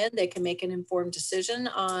going in, they can make an informed decision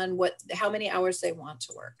on how many hours they want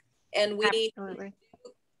to work. And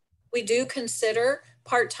we do consider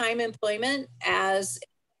part-time employment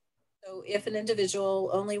so if an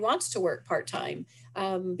individual only wants to work part-time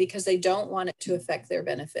because they don't want it to affect their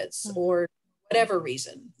benefits or whatever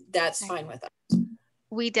reason, that's fine with us.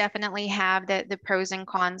 We definitely have the pros and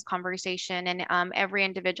cons conversation, and every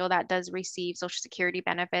individual that does receive Social Security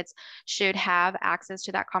benefits should have access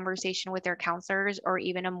to that conversation with their counselors, or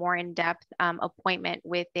even a more in-depth appointment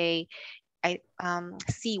with a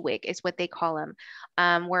CWIC is what they call them,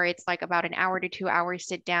 where it's like about an hour to 2 hours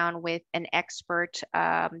sit down with an expert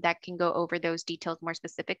that can go over those details more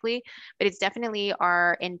specifically. But it's definitely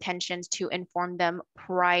our intentions to inform them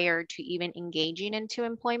prior to even engaging into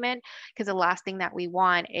employment, because the last thing that we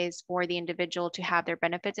want is for the individual to have their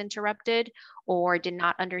benefits interrupted or did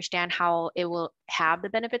not understand how it will have the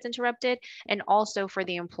benefits interrupted, and also for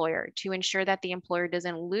the employer to ensure that the employer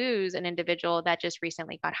doesn't lose an individual that just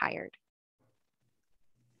recently got hired.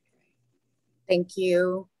 Thank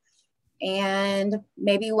you. And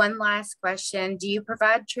maybe one last question. Do you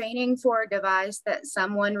provide training for a device that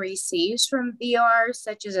someone receives from VR,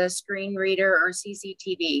 such as a screen reader or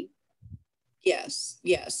CCTV? Yes,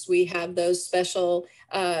 we have those special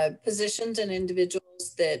positions and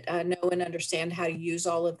individuals that know and understand how to use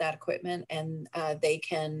all of that equipment, and they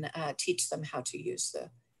can teach them how to use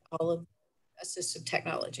all of assistive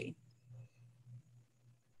technology.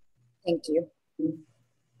 Thank you.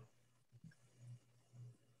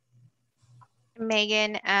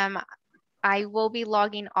 Megan, I will be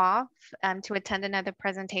logging off to attend another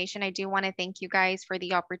presentation. I do want to thank you guys for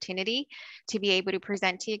the opportunity to be able to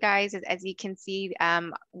present to you guys. As you can see,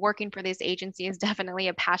 working for this agency is definitely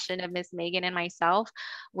a passion of Miss Megan and myself.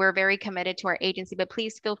 We're very committed to our agency, but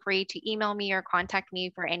please feel free to email me or contact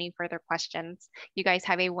me for any further questions. You guys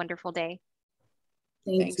have a wonderful day.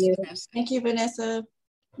 Thanks, you. Vanessa. Thank you, Vanessa.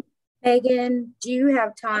 Megan, do you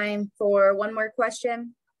have time for one more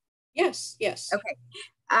question? Yes. Okay.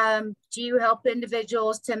 Do you help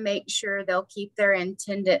individuals to make sure they'll keep their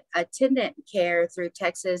attendant care through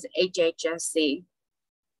Texas HHSC?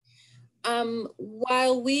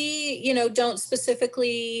 While we, don't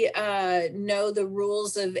specifically know the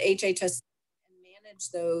rules of HHSC and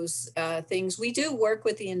manage those things, we do work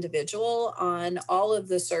with the individual on all of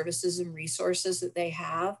the services and resources that they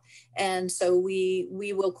have. And so we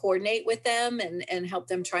will coordinate with them and help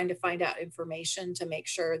them trying to find out information to make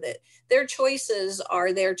sure that their choices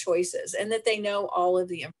are their choices and that they know all of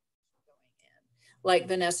the information going in. Like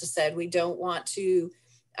Vanessa said, we don't want to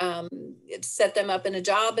set them up in a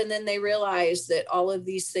job and then they realize that all of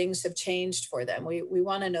these things have changed for them. We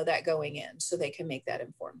want to know that going in so they can make that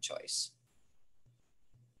informed choice.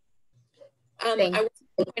 I want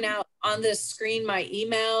to point out on this screen, my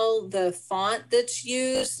email, the font that's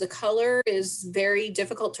used, the color is very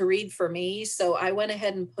difficult to read for me. So I went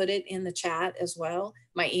ahead and put it in the chat as well,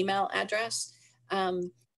 my email address. And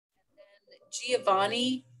then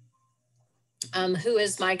Giovanni, who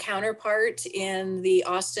is my counterpart in the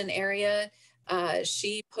Austin area,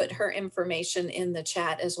 she put her information in the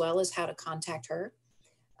chat as well as how to contact her.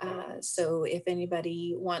 So if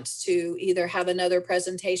anybody wants to either have another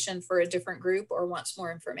presentation for a different group or wants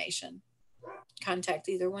more information, contact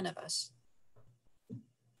either one of us.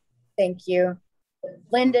 Thank you.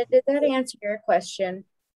 Linda, did that answer your question?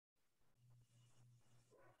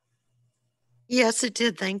 Yes, it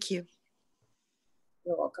did. Thank you.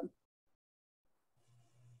 You're welcome.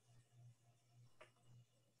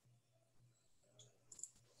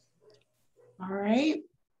 All right.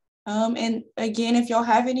 And again, if y'all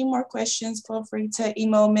have any more questions, feel free to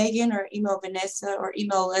email Megan or email Vanessa or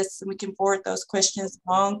email us and we can forward those questions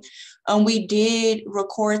along. We did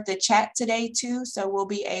record the chat today too, so we'll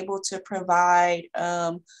be able to provide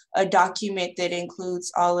a document that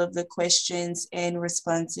includes all of the questions and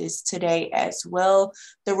responses today as well.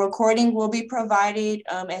 The recording will be provided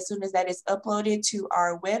as soon as that is uploaded to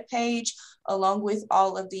our webpage, along with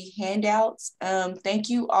all of the handouts. Thank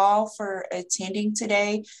you all for attending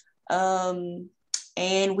today.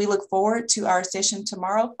 And we look forward to our session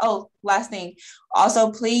tomorrow. Oh, last thing.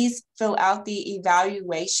 Also, please fill out the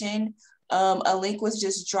evaluation. A link was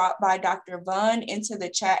just dropped by Dr. Vaughn into the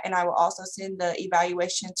chat, and I will also send the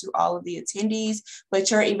evaluation to all of the attendees. But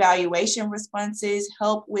your evaluation responses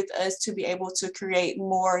help with us to be able to create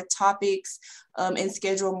more topics and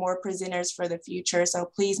schedule more presenters for the future. So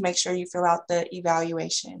please make sure you fill out the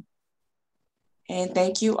evaluation. And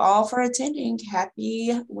thank you all for attending.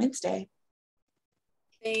 Happy Wednesday.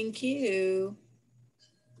 Thank you.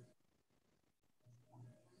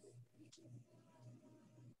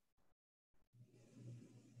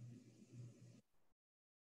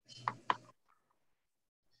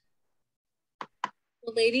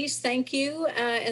 Well, ladies, thank you.